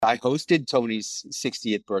I hosted Tony's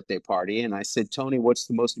 60th birthday party and I said, Tony, what's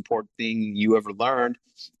the most important thing you ever learned?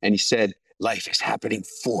 And he said, life is happening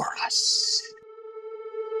for us.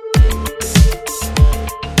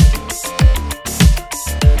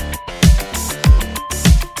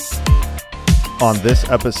 On this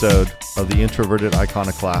episode of The Introverted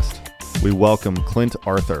Iconoclast, we welcome Clint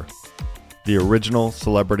Arthur, the original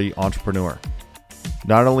celebrity entrepreneur.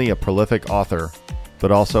 Not only a prolific author,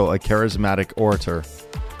 but also a charismatic orator,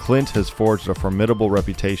 Clint has forged a formidable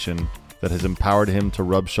reputation that has empowered him to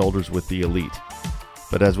rub shoulders with the elite.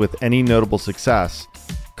 But as with any notable success,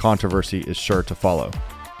 controversy is sure to follow.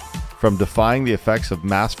 From defying the effects of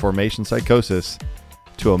mass formation psychosis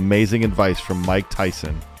to amazing advice from Mike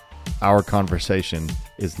Tyson, our conversation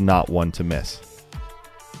is not one to miss.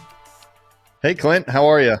 Hey, Clint, how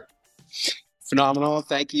are you? Phenomenal.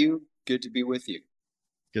 Thank you. Good to be with you.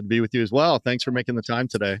 Good to be with you as well. Thanks for making the time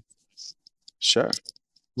today. Sure.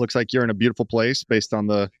 Looks like you're in a beautiful place based on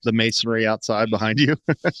the masonry outside behind you.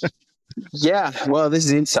 Yeah. Well, this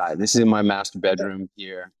is inside. This is in my master bedroom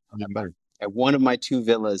here Even better. at one of my two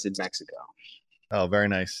villas in Mexico. Oh, very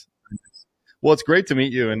nice. Well, it's great to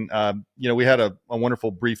meet you. And, we had a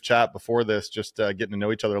wonderful brief chat before this, just getting to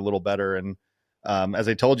know each other a little better. And as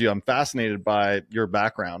I told you, I'm fascinated by your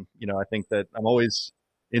background. I think that I'm always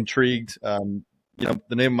intrigued. The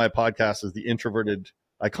name of my podcast is The Introverted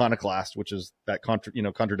Iconoclast, which is that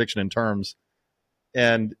contradiction in terms.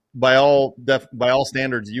 And by all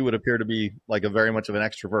standards, you would appear to be like a very much of an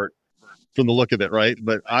extrovert from the look of it, right?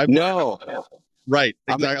 But No, right,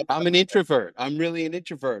 exactly. I'm an introvert. I'm really an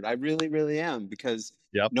introvert. I really, really am, because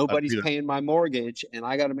Yep, nobody's paying my mortgage and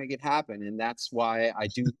I got to make it happen. And that's why I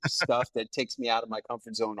do stuff that takes me out of my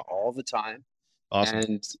comfort zone all the time. awesome.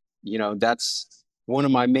 And, that's one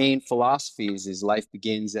of my main philosophies is life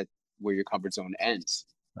begins at where your comfort zone ends.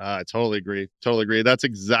 I totally agree. Totally agree. That's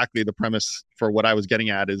exactly the premise for what I was getting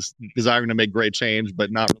at, is desiring to make great change, but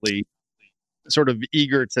not really sort of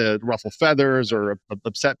eager to ruffle feathers or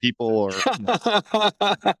upset people, or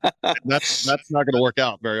that's not going to work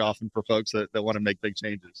out very often for folks that want to make big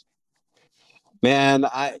changes. Man,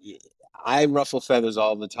 I ruffle feathers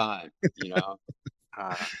all the time.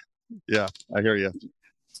 Uh, Yeah, I hear you.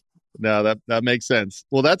 No, that makes sense.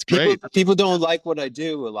 Well, that's great. people don't like what I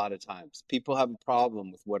do a lot of times. People have a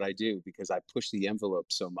problem with what I do because I push the envelope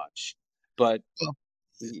so much. But Well,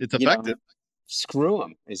 it's you know, effective. screw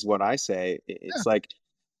them is what I say. Yeah. It's like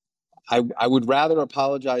I would rather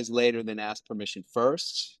apologize later than ask permission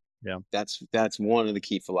first. Yeah. That's one of the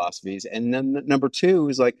key philosophies. And then number two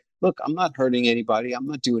is like, look, I'm not hurting anybody. I'm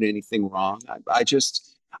not doing anything wrong.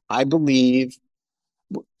 I believe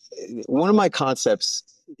one of my concepts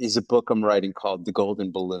is a book I'm writing called The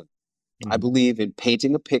Golden Balloon. I Mhm. believe in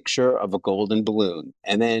painting a picture of a golden balloon,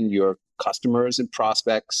 and then your customers and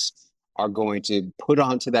prospects are going to put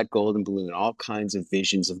onto that golden balloon all kinds of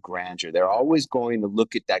visions of grandeur. They're always going to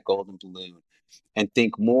look at that golden balloon and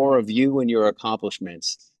think more of you and your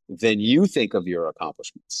accomplishments than you think of your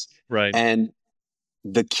accomplishments. Right. And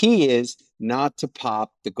the key is not to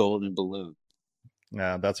pop the golden balloon.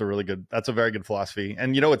 Yeah, that's a very good philosophy.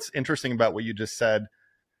 And what's interesting about what you just said,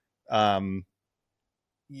 um,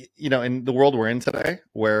 in the world we're in today,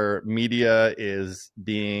 where media is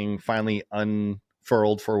being finally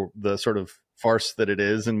unfurled for the sort of farce that it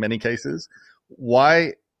is in many cases,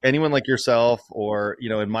 why anyone like yourself, or,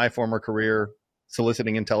 in my former career,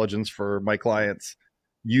 soliciting intelligence for my clients,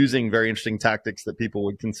 using very interesting tactics that people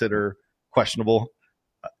would consider questionable.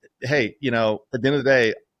 Hey, at the end of the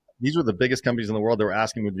day, these were the biggest companies in the world that were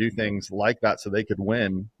asking me to do things like that so they could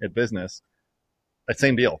win at business.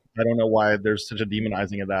 Same deal. I don't know why there's such a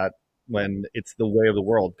demonizing of that when it's the way of the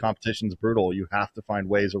world. Competition's brutal. You have to find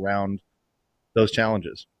ways around those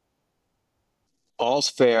challenges. All's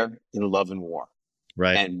fair in love and war.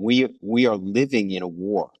 Right. And we are living in a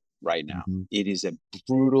war right now. Mm-hmm. It is a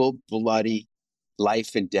brutal, bloody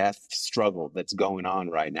life and death struggle that's going on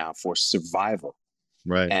right now for survival.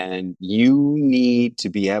 Right. And you need to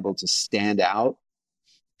be able to stand out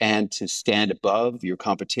and to stand above your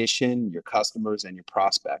competition, your customers, and your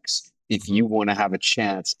prospects if Mm-hmm. you want to have a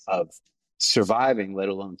chance of surviving, let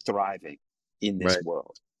alone thriving in this Right.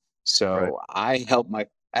 world. Right. So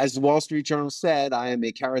as the Wall Street Journal said, I am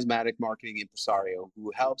a charismatic marketing impresario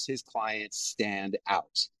who helps his clients stand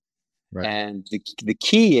out. Right. And the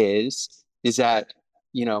key is that,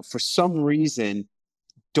 for some reason,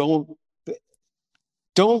 don't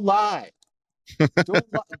lie.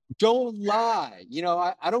 Don't lie.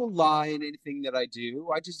 I don't lie in anything that I do.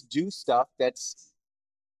 I just do stuff that's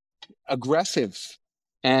aggressive.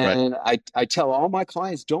 Right. And I tell all my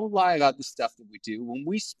clients, don't lie about the stuff that we do. When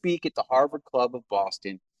we speak at the Harvard Club of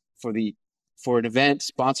Boston, for the for an event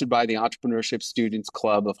sponsored by the Entrepreneurship Students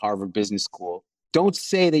Club of Harvard Business School, don't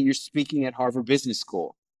say that you're speaking at Harvard Business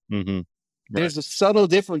School. Mm-hmm. Right. There's a subtle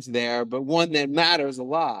difference there, but one that matters a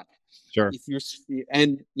lot. Sure. If you're,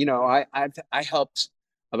 and you know, I helped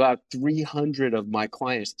about 300 of my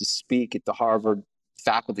clients to speak at the Harvard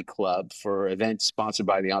Faculty Club for events sponsored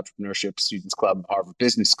by the Entrepreneurship Students Club of Harvard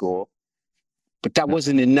Business School. But that Yeah.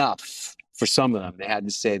 wasn't enough for some of them. They had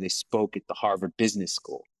to say they spoke at the Harvard Business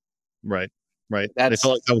School. Right. Right. They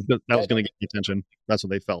felt like That's that was that. going to get the attention. That's what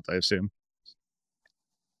they felt, I assume.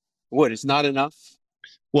 What? It's not enough.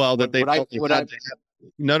 Well, that What? they What I? felt they What had I? to.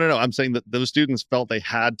 No, no, no. I'm saying that those students felt they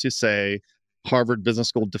had to say Harvard Business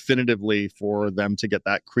School definitively for them to get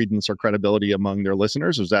that credence or credibility among their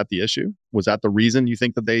listeners. Was that the issue? Was that the reason you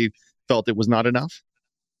think that they felt it was not enough?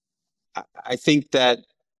 I think that,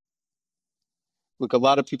 look, a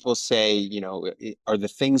lot of people say, you know, are the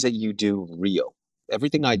things that you do real?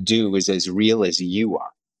 Everything I do is as real as you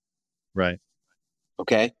are. Right.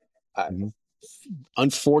 Okay. Uh, Mm-hmm.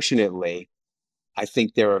 Unfortunately, I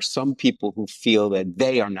think there are some people who feel that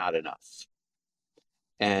they are not enough.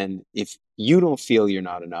 And if you don't feel you're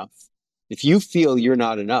not enough, if you feel you're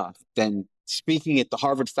not enough, then speaking at the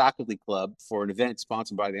Harvard Faculty Club for an event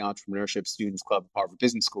sponsored by the Entrepreneurship Students Club of Harvard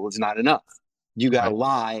Business School is not enough. You got to Right.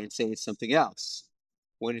 lie and say it's something else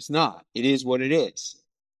when it's not. It is what it is.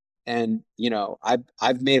 And you know,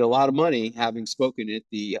 I've made a lot of money having spoken at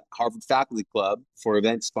the Harvard Faculty Club for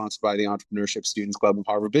events sponsored by the Entrepreneurship Students Club of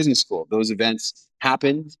Harvard Business School. Those events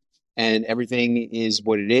happened, and everything is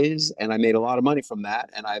what it is. And I made a lot of money from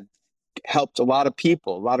that, and I've helped a lot of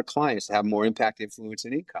people, a lot of clients to have more impact, influence,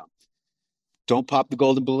 and income. Don't pop the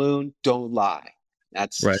golden balloon. Don't lie. Right.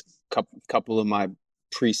 That's a couple of my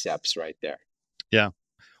precepts right there. Yeah.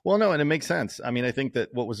 Well, no, and it makes sense. I mean, I think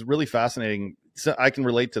that what was really fascinating, so I can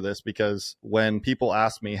relate to this because when people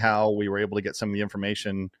asked me how we were able to get some of the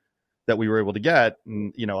information that we were able to get,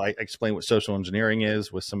 and, you know, I explained what social engineering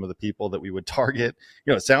is with some of the people that we would target.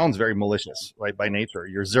 You know, it sounds very malicious, right? By nature,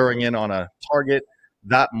 you're zeroing in on a target,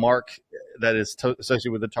 that mark that is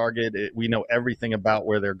associated with the target. We know everything about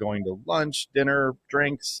where they're going to lunch, dinner,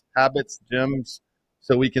 drinks, habits, gyms,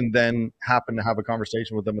 so we can then happen to have a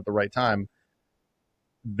conversation with them at the right time.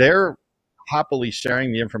 They're happily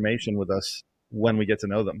sharing the information with us when we get to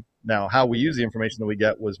know them. Now, how we use the information that we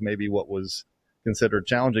get was maybe what was considered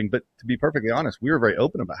challenging, but to be perfectly honest, we were very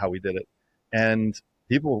open about how we did it. And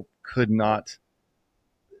people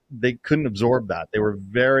they couldn't absorb that. They were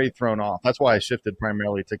very thrown off. That's why I shifted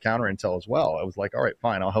primarily to counter intel as well. I was like, all right,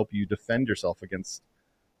 fine, I'll help you defend yourself against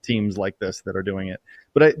teams like this that are doing it.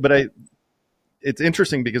 It's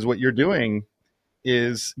interesting because what you're doing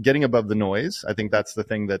is getting above the noise. I think that's the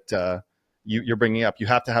thing that you're bringing up. You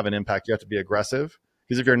have to have an impact. You have to be aggressive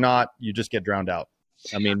because if you're not, you just get drowned out.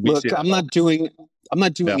 I mean, we see Look, it. I'm not Yeah.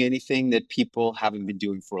 doing anything that people haven't been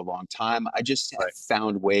doing for a long time. I just have Right.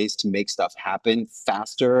 found ways to make stuff happen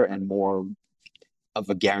faster and more of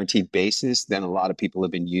a guaranteed basis than a lot of people have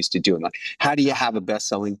been used to doing. Like, how do you have a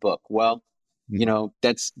best-selling book? Well, you Mm-hmm. know,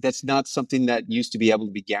 that's not something that used to be able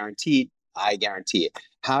to be guaranteed. I guarantee it.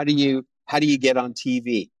 How do you get on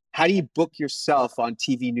TV? How do you book yourself on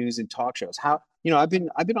TV news and talk shows? How, you know, I've been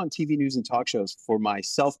on TV news and talk shows for my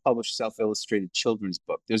self-published, self-illustrated children's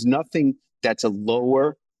book. There's nothing that's a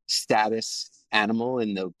lower status animal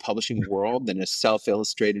in the publishing world than a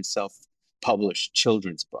self-illustrated, self-published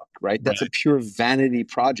children's book, right? That's a Right. pure vanity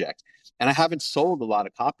project. And I haven't sold a lot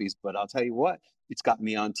of copies, but I'll tell you what, it's got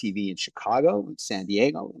me on TV in Chicago, in San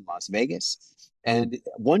Diego, in Las Vegas. Mm, And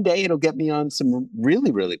one day it'll get me on some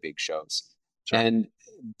really, really big shows. sure. And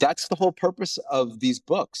that's the whole purpose of these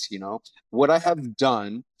books. You know, what I have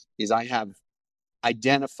done is I have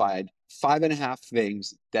identified five and a half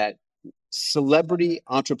things that celebrity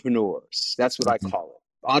entrepreneurs, that's what I Mm-hmm. call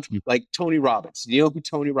it. Like Tony Robbins. Do you know who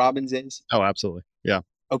Tony Robbins is? Oh, absolutely. Yeah.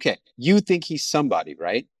 Okay. You think he's somebody,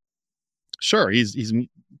 right? Sure.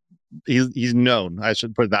 He's known. I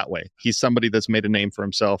should put it that way. He's somebody that's made a name for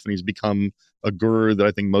himself, and he's become a guru that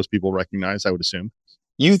I think most people recognize. I would assume.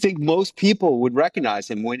 You think most people would recognize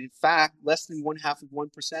him when, in fact, less than one half of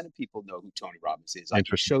 1% of people know who Tony Robbins is. I can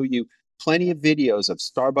Interesting. show you plenty of videos of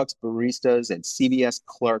Starbucks baristas and CVS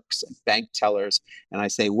clerks and bank tellers. And I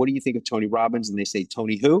say, what do you think of Tony Robbins? And they say,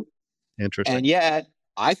 Tony who? Interesting. And yet,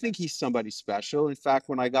 I think he's somebody special. In fact,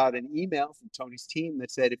 when I got an email from Tony's team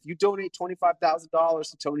that said, if you donate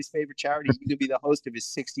 $25,000 to Tony's favorite charity, you can be the host of his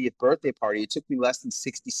 60th birthday party. It took me less than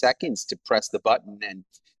 60 seconds to press the button and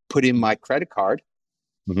put in my credit card.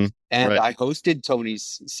 Mm-hmm. And Right. I hosted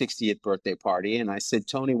Tony's 60th birthday party. And I said,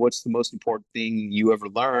 Tony, what's the most important thing you ever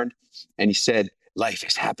learned? And he said, life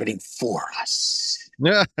is happening for us.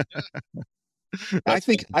 Yeah, I that's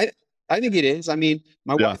think funny. I I think it is. I mean,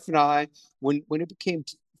 my Yeah. wife and I, when it became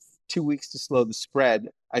 2 weeks to slow the spread,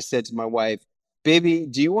 I said to my wife, "Baby,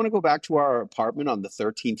 do you want to go back to our apartment on the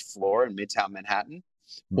 13th floor in Midtown Manhattan?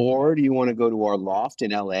 Mhm. Or do you want to go to our loft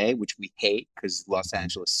in LA, which we hate because Los Mhm.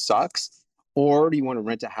 Angeles sucks? Or do you want to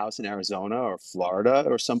rent a house in Arizona or Florida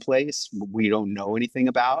or someplace we don't know anything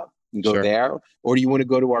about and go Sure. there? Or do you want to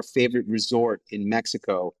go to our favorite resort in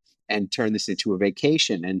Mexico and turn this into a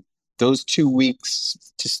vacation?" And those 2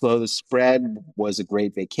 weeks to slow the spread was a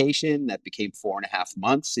great vacation that became 4.5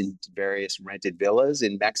 months in various rented villas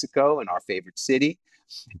in Mexico in our favorite city.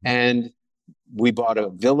 Mhm. And we bought a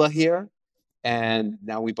villa here, and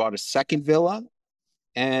now we bought a second villa.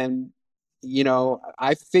 And,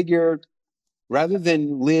 I figured rather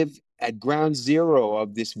than live at ground zero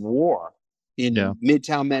of this war Yeah. in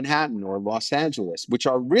Midtown Manhattan or Los Angeles, which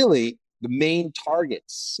are really the main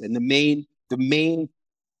targets and the main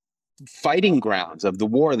fighting grounds of the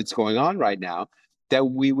war that's going on right now, that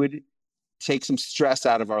we would take some stress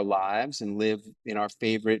out of our lives and live in our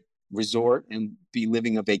favorite resort and be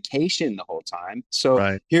living a vacation the whole time. So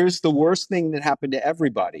Right. here's the worst thing that happened to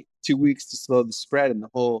everybody. 2 weeks to slow the spread, and the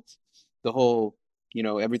whole,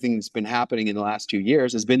 everything that's been happening in the last 2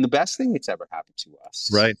 years has been the best thing that's ever happened to us.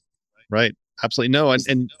 Right. Right. Absolutely. No,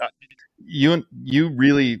 you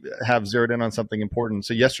really have zeroed in on something important.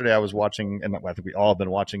 So yesterday I was watching, and I think we all have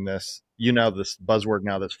been watching this. This buzzword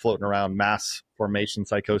now that's floating around: mass formation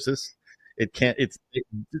psychosis. It can't.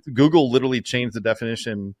 Google literally changed the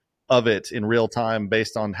definition of it in real time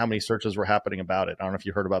based on how many searches were happening about it. I don't know if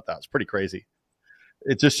you heard about that. It's pretty crazy.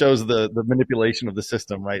 It just shows the manipulation of the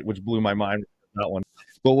system, right? Which blew my mind that one.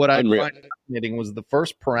 But what I Unreal. find fascinating was the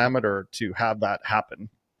first parameter to have that happen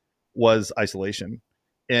was isolation.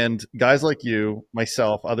 And guys like you,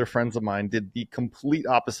 myself, other friends of mine did the complete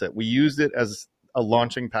opposite. We used it as a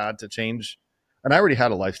launching pad to change. And I already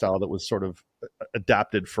had a lifestyle that was sort of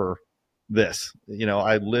adapted for this.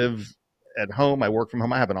 I live at home, I work from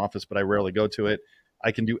home, I have an office, but I rarely go to it.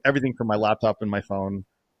 I can do everything from my laptop and my phone.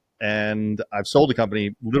 And I've sold a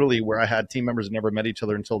company literally where I had team members that never met each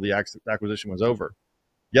other until the acquisition was over.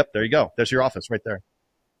 Yep, there you go. There's your office right there.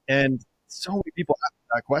 And so many people ask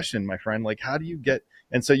that question, my friend. Like, how do you get?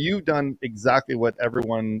 And so you've done exactly what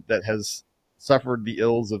everyone that has suffered the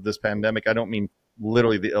ills of this pandemic. I don't mean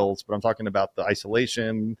literally the ills, but I'm talking about the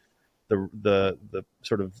isolation, the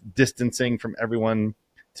sort of distancing from everyone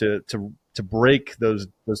to break those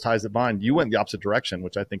ties that bind. You went the opposite direction,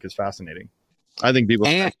 which I think is fascinating. I think people.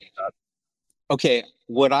 And okay,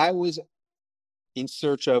 what I was in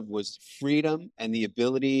search of was freedom and the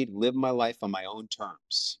ability to live my life on my own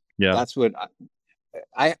terms. Yeah, That's what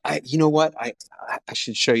you know what? I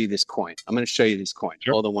should show you this coin. I'm going to show you this coin.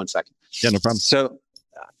 sure. Hold on one second. Yeah, no problem. So,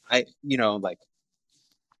 like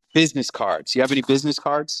business cards. You have any business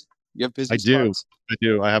cards? You have I business do. cards? I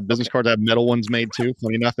do. I have business Okay. cards. I have metal ones made too.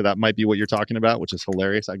 Funny enough, that might be what you're talking about, which is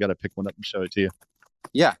hilarious. I got to pick one up and show it to you.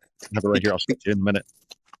 Yeah. I have it right here. I'll show it to you in a minute.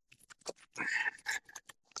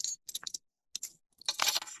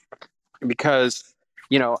 Because,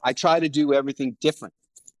 I try to do everything different.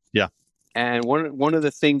 Yeah. And one of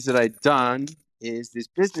the things that I've done is this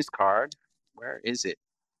business card. Where is it?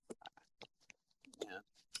 Yeah.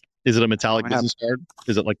 Is it a I metallic don't have. business card?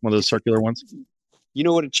 Is it like one of those circular ones? You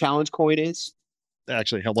know what a challenge coin is?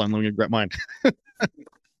 Actually, hold on. Let me grab mine.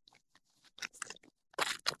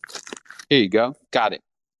 Here you go. Got it.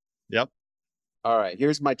 Yep. All right.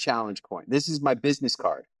 Here's my challenge coin. This is my business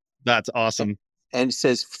card. That's awesome. And it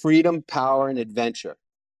says freedom, power, and adventure.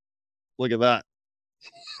 Look at that.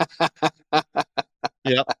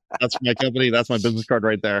 Yep. That's my company. That's my business card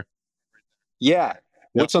right there. Yeah. Yep.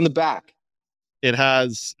 What's on the back? It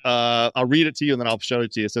has, I'll read it to you and then I'll show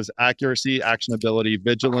it to you. It says accuracy, actionability,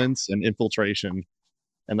 vigilance, and infiltration.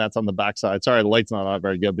 And that's on the backside. Sorry, the light's not on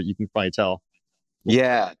very good, but you can probably tell.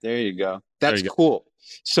 Yeah, there you go. There That's you go. cool. Yeah.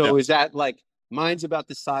 So is that like mine's about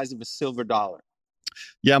the size of a silver dollar?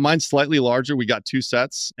 Yeah, mine's slightly larger. We got two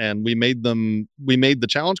sets and we made the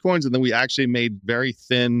challenge coins and then we actually made very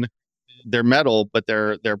thin. They're metal, but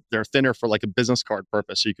they're thinner for like a business card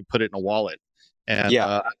purpose. So you could put it in a wallet and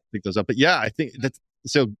Yeah. pick those up. But yeah, I think that's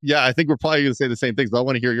so yeah, I think we're probably gonna say the same things. But I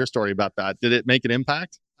want to hear your story about that. Did it make an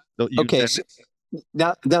impact? Don't you Okay. So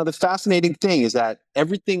now the fascinating thing is that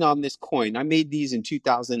everything on this coin, I made these in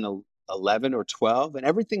 2011 or 12, and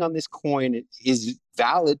everything on this coin is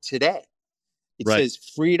valid today. It right. says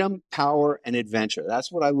freedom, power, and adventure.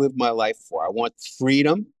 That's what I live my life for. I want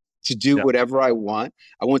freedom to do Yeah. whatever I want.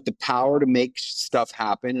 I want the power to make stuff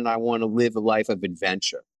happen, and I want to live a life of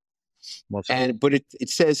adventure. Well said. And but it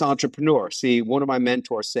says entrepreneur. See, one of my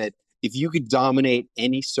mentors said, if you could dominate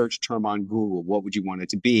any search term on Google, what would you want it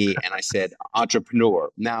to be? And I said entrepreneur.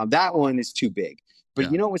 Now that one is too big. But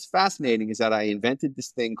Yeah. you know what's fascinating is that I invented this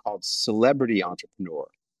thing called celebrity entrepreneur.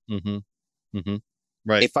 Mm-hmm. Mm-hmm.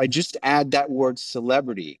 Right. If I just add that word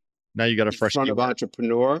celebrity Now you got a in fresh front of keyword.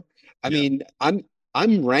 entrepreneur, I Yeah. mean,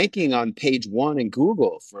 I'm ranking on page one in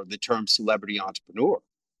Google for the term celebrity entrepreneur.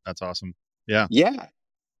 That's awesome. Yeah. Yeah. And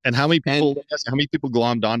And how many people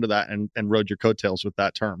glommed onto that and rode your coattails with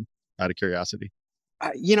that term out of curiosity?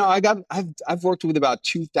 I've worked with about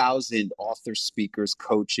 2,000 authors, speakers,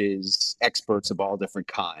 coaches, experts of all different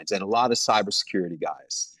kinds, and a lot of cybersecurity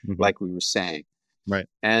guys, Hmm. like we were saying. Right.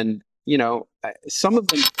 And some of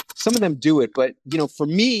them do it, but for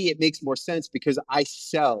me, it makes more sense because I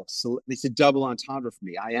sell. So it's a double entendre for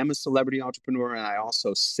me. I am a celebrity entrepreneur, and I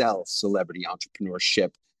also sell celebrity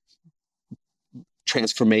entrepreneurship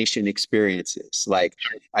transformation experiences. Like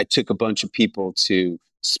I took a bunch of people to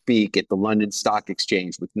speak at the London Stock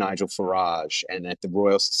Exchange with Nigel Farage and at the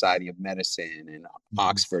Royal Society of Medicine in Hmm.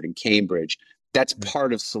 Oxford and Cambridge. That's Right.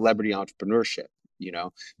 part of celebrity entrepreneurship. You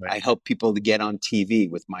know, Right. I help people to get on TV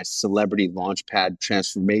with my celebrity launchpad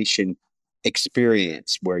transformation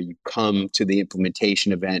experience where you come to the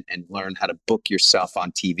implementation event and learn how to book yourself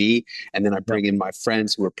on TV. And then I Yeah. bring in my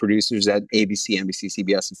friends who are producers at ABC, NBC,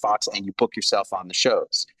 CBS, and Fox, and you book yourself on the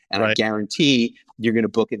shows. And I Right. guarantee you're going to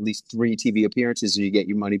book at least 3 TV appearances and you get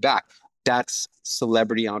your money back. That's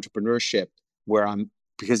celebrity entrepreneurship where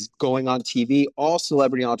because going on TV, all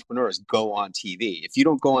celebrity entrepreneurs go on TV. If you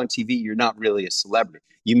don't go on TV, you're not really a celebrity.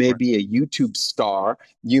 You may Right. be a YouTube star,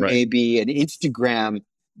 you Right. may be an Instagram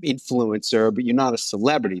influencer, but you're not a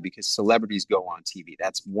celebrity because celebrities go on TV.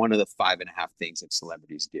 That's one of the 5.5 things that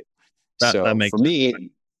celebrities do. That So for makes sense.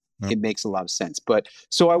 me, Yeah. it makes a lot of sense. But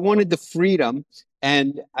so I wanted the freedom.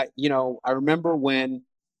 And I remember when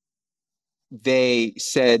they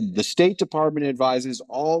said the State Department advises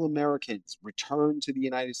all Americans return to the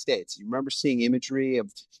United States. You remember seeing imagery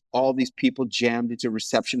of all these people jammed into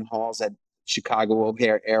reception halls at Chicago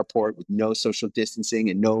O'Hare Airport with no social distancing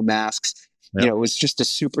and no masks. Yeah. It was just a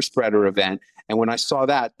super spreader event. And when I saw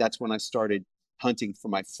that, that's when I started hunting for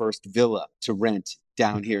my first villa to rent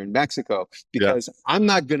down here in Mexico Yeah. because I'm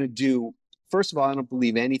not going to do. First of all, I don't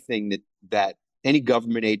believe anything that any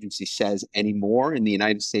government agency says anymore in the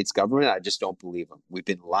United States government. I just don't believe them. We've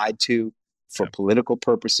been lied to for Yeah. political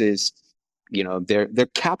purposes. They're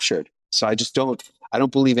captured. So I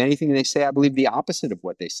don't believe anything they say. I believe the opposite of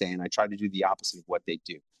what they say, and I try to do the opposite of what they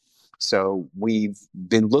do. So we've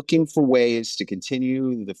been looking for ways to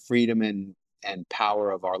continue the freedom and power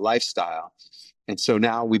of our lifestyle. And so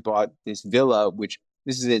now we bought this villa, which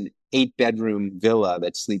this is an 8 bedroom villa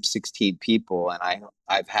that sleeps 16 people. And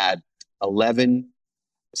I've had 11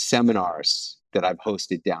 seminars that I've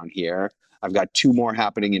hosted down here. I've got 2 more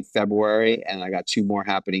happening in February, and I got 2 more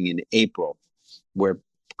happening in April, where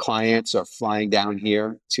clients are flying down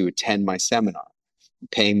here to attend my seminar,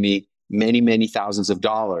 paying me many, many thousands of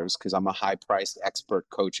dollars because I'm a high priced expert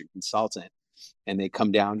coach and consultant. And they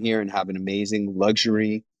come down here and have an amazing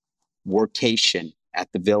luxury workation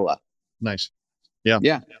at the villa. Nice. Yeah.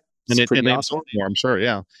 Yeah, And it's and pretty they awesome. inform more, I'm sure.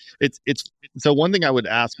 Yeah. It's so one thing I would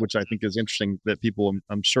ask, which I think is interesting that people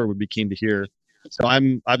I'm sure would be keen to hear. So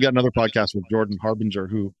I've got another podcast with Jordan Harbinger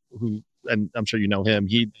who and I'm sure you know him.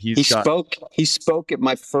 He He's got spoke at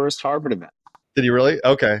my first Harvard event. Did he really?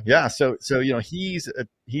 Okay. Yeah. So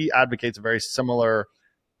he advocates a very similar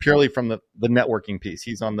purely from the networking piece.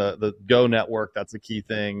 He's on the Go network. That's the key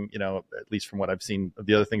thing, at least from what I've seen of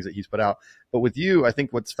the other things that he's put out. But with you, I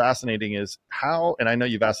think what's fascinating is how, and I know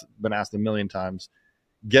been asked a million times,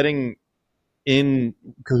 getting in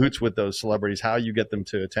cahoots with those celebrities, how you get them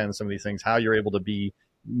to attend some of these things, how you're able to be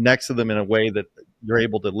next to them in a way that you're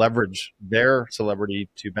able to leverage their celebrity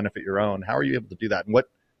to benefit your own. How are you able to do that? And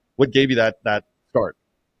what gave you that start?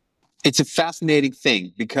 It's a fascinating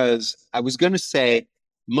thing because I was going to say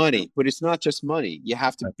money, but it's not just money. You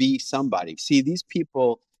have to Right. be somebody. See, these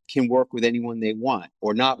people can work with anyone they want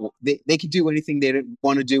or not. They can do anything they don't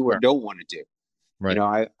want to do or Sure. don't want to do.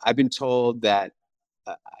 Right. I've been told that,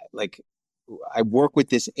 uh, like, I work with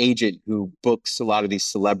this agent who books a lot of these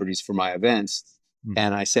celebrities for my events. Mhm.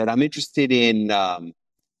 And I said, I'm interested in,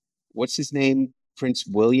 what's his name? Prince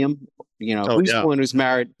William. Oh Who's the yeah. one who's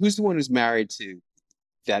married? Who's the one who's married to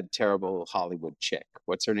that terrible Hollywood chick?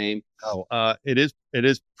 What's her name? Oh, it is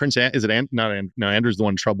Prince. Is it not? No, Andrew's the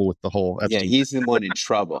one in trouble with the whole Yeah, Epstein. he's the one in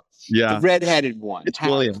trouble. The Yeah, redheaded one, it's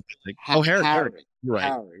William. I think. Oh, Harry. Harry. You're right.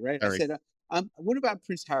 Harry, right? I Harry. said, what about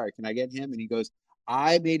Prince Harry? Can I get him? And he goes,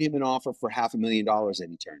 I made him an offer for $500,000 that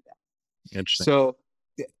he turned down. Interesting. So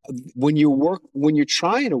when you're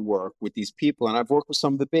trying to work with these people, and I've worked with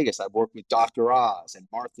some of the biggest. I've worked with Dr. Oz and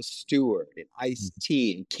Martha Stewart and Ice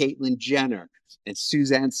T and Caitlyn Jenner and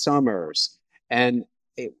Suzanne Summers. And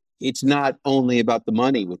it's not only about the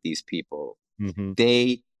money with these people. Mm-hmm.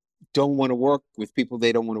 They don't want to work with people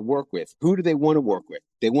they don't want to work with. Who do they want to work with?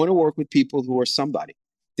 They want to work with people who are somebody.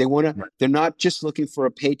 They want to, Right. they're not just looking for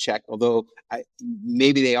a paycheck, although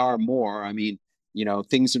maybe they are more. I mean,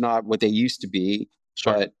 things are not what they used to be,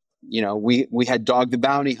 Sure. but we had Dog the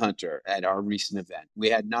Bounty Hunter at our recent event. We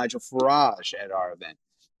had Nigel Farage at our event.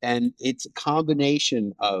 And it's a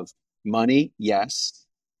combination of money, yes,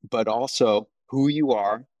 but also who you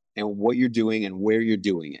are and what you're doing and where you're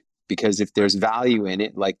doing it. Because if there's value in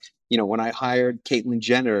it, like, when I hired Caitlyn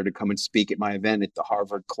Jenner to come and speak at my event at the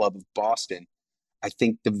Harvard Club of Boston, I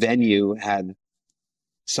think the venue had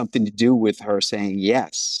something to do with her saying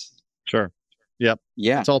yes. Sure. Yep.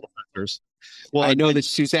 Yeah. It's all the factors. Well, I know that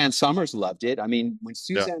Suzanne Summers loved it. I mean, when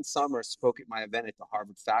yeah. Suzanne Summers spoke at my event at the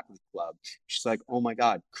Harvard Faculty Club, she's like, "Oh my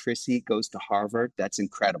God, Chrissy goes to Harvard. That's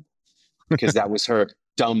incredible." Because that was her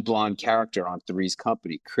dumb blonde character on Three's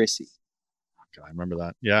Company, Chrissy. I remember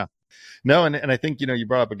that. Yeah. No, and I think, you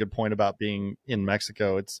brought up a good point about being in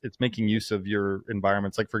Mexico. It's making use of your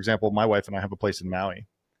environments. Like, for example, my wife and I have a place in Maui.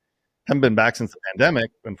 Haven't been back since the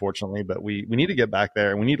pandemic, unfortunately, but we need to get back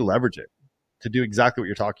there and we need to leverage it to do exactly what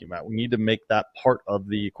you're talking about. We need to make that part of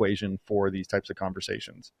the equation for these types of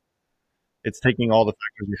conversations. It's taking all the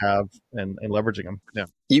factors we have and leveraging them. Yeah.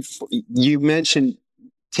 You mentioned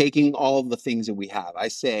taking all the things that we have. I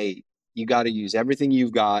say you got to use everything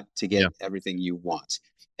you've got to get everything you want.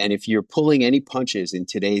 And if you're pulling any punches in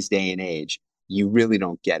today's day and age, you really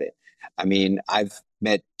don't get it. I mean, I've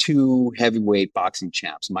met two heavyweight boxing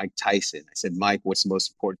champs, Mike Tyson. I said, "Mike, what's the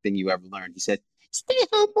most important thing you ever learned?" He said, "Stay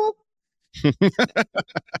humble."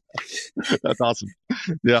 That's awesome.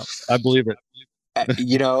 Yeah, I believe it.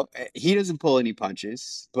 He doesn't pull any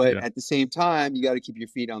punches, but Yeah. at the same time, you got to keep your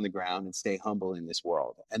feet on the ground and stay humble in this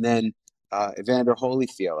world. And then Evander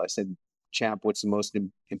Holyfield, I said, "Champ, what's the most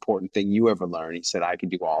important thing you ever learned?" He said, "I can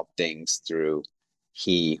do all things through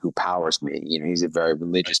he who powers me." He's a very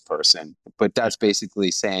religious person, but that's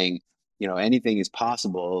basically saying, anything is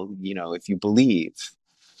possible, if you believe.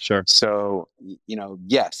 Sure. So,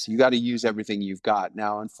 yes, you got to use everything you've got.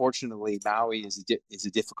 Now, unfortunately, Maui is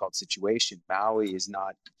a difficult situation. Maui is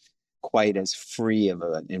not quite as free of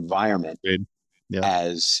an environment Yeah.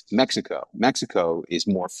 as Mexico. Mexico is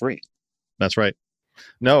more free. That's right.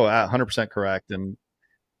 No, 100% correct. And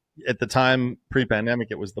at the time, pre-pandemic,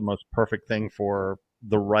 it was the most perfect thing for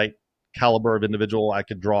the right caliber of individual I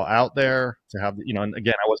could draw out there to have, and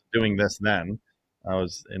again, I wasn't doing this then. I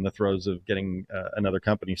was in the throes of getting another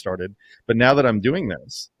company started. But now that I'm doing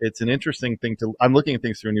this, it's an interesting thing I'm looking at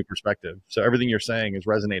things through a new perspective. So everything you're saying is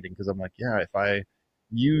resonating because I'm like, yeah, if I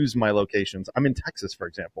use my locations, I'm in Texas, for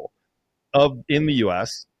example, in the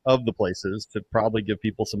US, of the places to probably give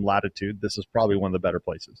people some latitude. This is probably one of the better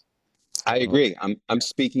places. I agree. I'm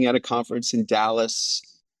speaking at a conference in Dallas,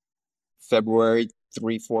 February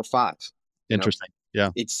 3, 4, 5. Interesting.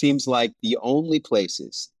 Yeah. It seems like the only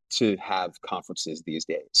places to have conferences these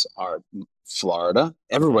days are Florida.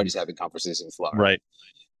 Everybody's having conferences in Florida. Right.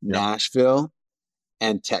 Nashville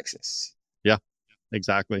and Texas. Yeah,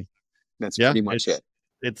 exactly. That's pretty much it.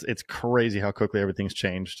 It's crazy how quickly everything's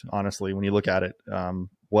changed. Honestly, when you look at it,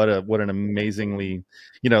 what an amazingly,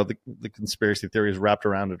 the conspiracy theories wrapped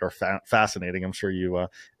around it are fascinating. I'm sure you.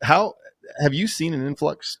 How have you seen an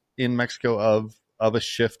influx in Mexico of a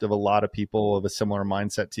shift of a lot of people of a similar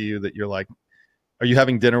mindset to you that you're like, are you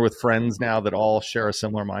having dinner with friends now that all share a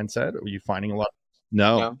similar mindset? Are you finding a lot?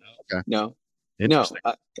 No. Okay. No. Interesting.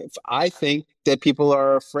 I think that people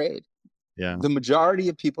are afraid. Yeah. The majority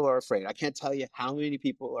of people are afraid. I can't tell you how many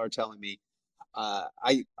people are telling me,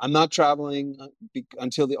 I'm not traveling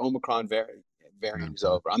until the Omicron variant is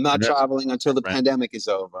over. I'm not traveling until the pandemic is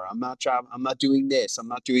over. I'm not traveling. I'm not doing this. I'm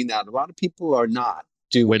not doing that. A lot of people are not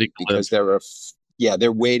doing it because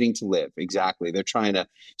they're waiting to live. Exactly. They're trying to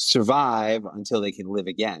survive until they can live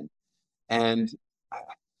again. And,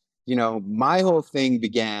 my whole thing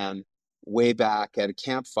began way back at a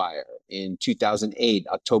campfire in 2008,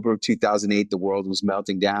 October of 2008. The world was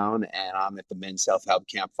melting down, and I'm at the men's self-help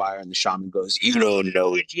campfire, and the shaman goes, "You don't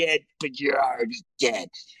know it yet, but you're already dead."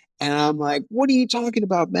 And I'm like, "What are you talking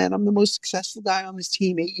about, man? I'm the most successful guy on this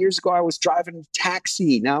team. 8 years ago, I was driving a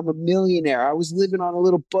taxi. Now I'm a millionaire. I was living on a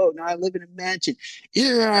little boat. Now I live in a mansion.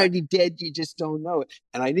 You're already dead. You just don't know it."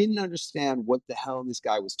 And I didn't understand what the hell this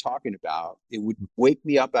guy was talking about. It would wake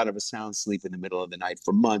me up out of a sound sleep in the middle of the night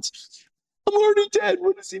for months. "I'm already dead.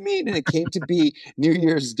 What does he mean?" And it came to be New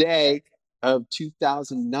Year's Day. of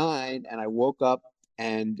 2009, and I woke up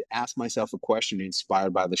and asked myself a question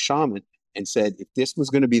inspired by the shaman and said, if this was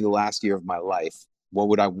going to be the last year of my life, what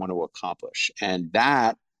would I want to accomplish? And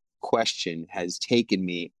that question has taken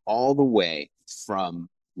me all the way from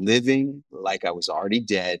living like I was already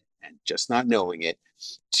dead and just not knowing it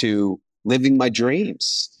to living my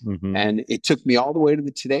dreams. Hmm. And it took me all the way to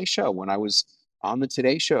the Today Show. When I was on the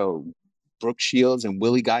Today Show, Brooke Shields and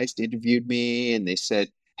Willie Geist interviewed me, and they said,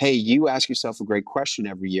 hey, you ask yourself a great question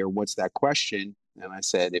every year. What's that question? And I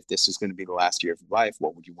said, if this is going to be the last year of your life,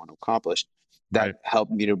 what would you want to accomplish? That Right.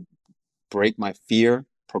 helped me to break my fear,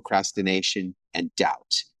 procrastination, and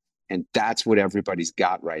doubt. And that's what everybody's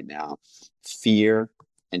got right now: fear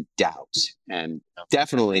and doubt. And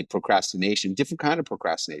definitely procrastination, different kind of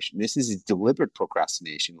procrastination. This is a deliberate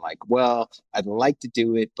procrastination. Like, well, I'd like to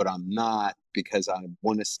do it, but I'm not because I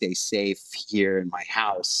want to stay safe here in my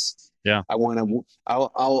house. Yeah. I want to,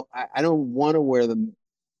 I don't want to wear the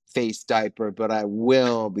face diaper, but I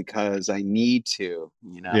will because I need to,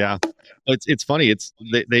 you know? Yeah. It's funny.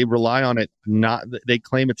 They rely on it. Not, they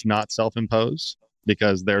claim it's not self-imposed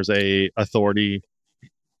because there's a authority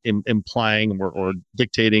implying or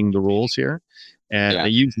dictating the rules here, and Yeah. they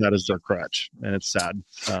use that as their crutch, and it's sad.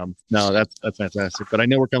 No, that's fantastic. But I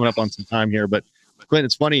know we're coming up on some time here. But Clint,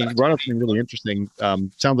 it's funny. You brought up something really interesting.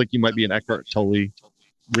 Sounds like you might be an Eckhart Tolle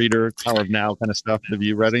reader, Power of Now kind of stuff. Have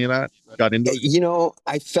you read any of that? Got into it? You know,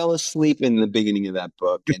 I fell asleep in the beginning of that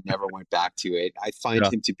book and never went back to it. I find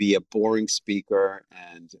Yeah. him to be a boring speaker.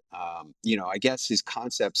 And, you know, I guess his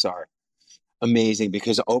concepts are amazing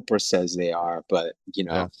because Oprah says they are, but, you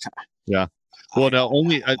Yeah. know, Yeah. Well, I, no,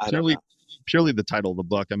 only I don't know. purely the title of the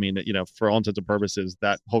book. I mean, for all intents and purposes,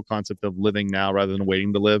 that whole concept of living now rather than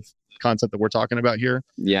waiting to live concept that we're talking about here,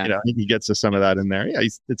 Yeah. I think he gets to some of that in there. Yeah,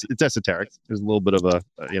 it's esoteric. There's a little bit of a,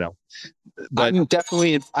 but I'm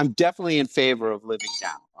definitely in favor of living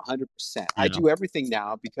now, 100%. I you know, do everything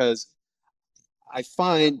now because I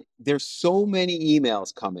find there's so many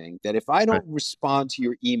emails coming that if I right, don't respond to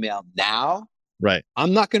your email now, right,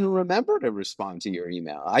 I'm not going to remember to respond to your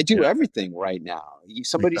email. I do yeah, everything right now.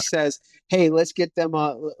 Somebody exactly, says, "Hey, let's get them.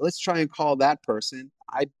 Let's try and call that person."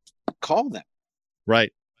 I call them.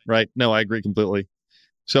 right, right. No, I agree completely.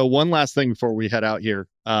 So one last thing before we head out here,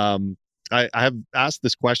 I have asked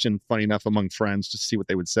this question, funny enough, among friends just to see what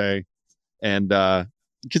they would say, and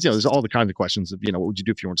because there's all the kinds of questions of what would you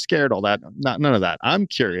do if you weren't scared, all that. Not none of that. I'm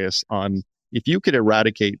curious on if you could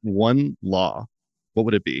eradicate one law, what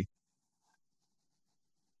would it be?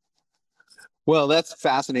 Well, that's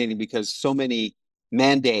fascinating because so many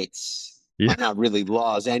mandates Yeah, are not really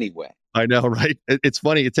laws anyway. I know, right? It's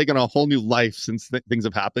funny. It's taken a whole new life since things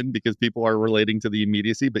have happened because people are relating to the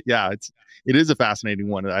immediacy. But yeah, it is a fascinating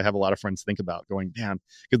one that I have a lot of friends think about. Going, man,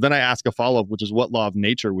 because then I ask a follow up, which is what law of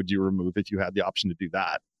nature would you remove if you had the option to do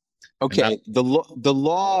that? And that, Okay, the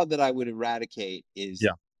law that I would eradicate is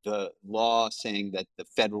yeah, the law saying that the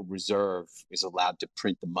Federal Reserve is allowed to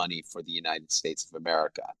print the money for the United States of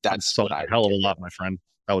America. that would That's solve what I a would hell of a get rid lot, of. my friend.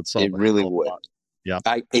 That would solve It a really hell of a would. lot. Yeah,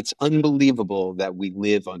 It's unbelievable that we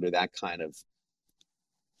live under that kind of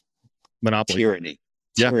monopoly. tyranny.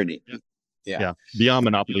 Yeah, Tyranny. Yeah. yeah. Beyond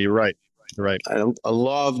monopoly, you're right. You're right. A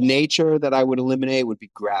law of nature that I would eliminate would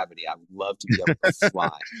be gravity. I would love to be able to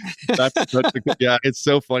fly. That's such a good, yeah. It's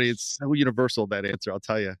so funny. It's so universal that answer. I'll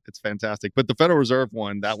tell you, it's fantastic. But the Federal Reserve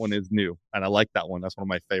one, that one is new, and I like that one. That's one of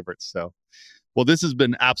my favorites. So, well, this has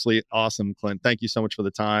been absolutely awesome, Clint. Thank you so much for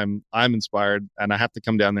the time. I'm inspired, and I have to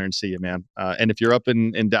come down there and see you, man. And if you're up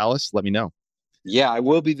in Dallas, let me know. Yeah, I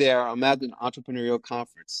will be there. I'm at an entrepreneurial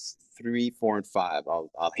conference, 3, 4, and 5.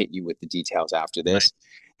 I'll hit you with the details after Nice. this.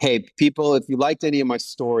 Hey, people, if you liked any of my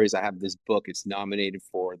stories, I have this book. It's nominated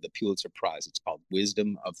for the Pulitzer Prize. It's called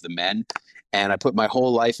Wisdom of the Men. And I put my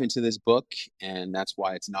whole life into this book, and that's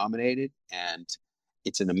why it's nominated. And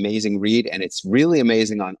it's an amazing read, and it's really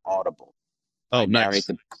amazing on Audible. Oh, nice.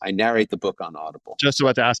 I narrate the book on Audible. Just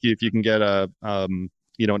about to ask you if you can get a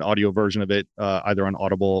an audio version of it, either on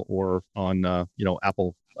Audible or on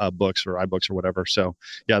Apple books or iBooks or whatever. So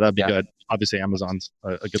yeah, that'd be Yeah. good. Obviously, Amazon's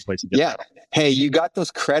a good place to get Yeah. that. Hey, you got those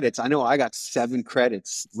credits. I know I got 7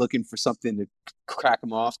 credits looking for something to crack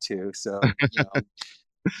them off to. So,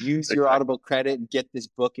 use your Exactly. Audible credit and get this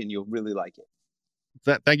book, and you'll really like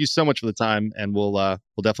it. Thank you so much for the time, and we'll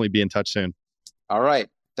definitely be in touch soon. All right.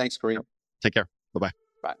 Thanks, Kareem. Take care. Bye bye.